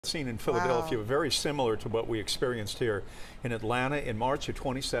Scene in Philadelphia, very similar to what we experienced here in Atlanta in March of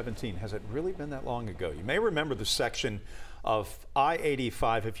 2017. Has it really been that long ago? You may remember the section of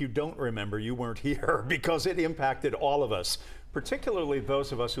I-85. If you don't remember, you weren't here because it impacted all of us, particularly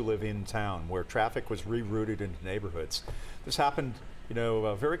those of us who live in town where traffic was rerouted into neighborhoods. This happened,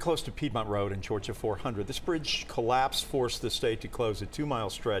 very close to Piedmont Road in Georgia 400. This bridge collapse forced the state to close a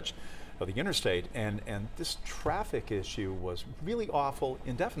 2-mile stretch of the interstate, and this traffic issue was really awful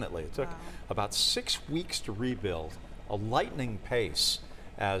indefinitely. It took about 6 weeks to rebuild, a lightning pace,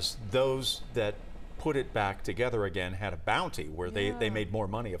 as those that put it back together again had a bounty where they made more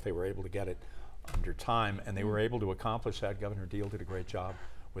money if they were able to get it under time, and they were able to accomplish that. Governor Deal did a great job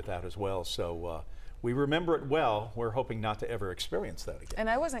with that as well. So we remember it well. We're hoping not to ever experience that again. And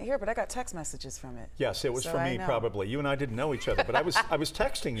I wasn't here, but I got text messages from it. Yes, it was from me probably. You and I didn't know each other, but I was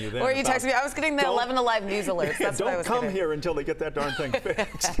texting you then. Or you texted me. I was getting the 11 Alive news alerts. That's what I was Don't come here until they get that darn thing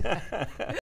fixed.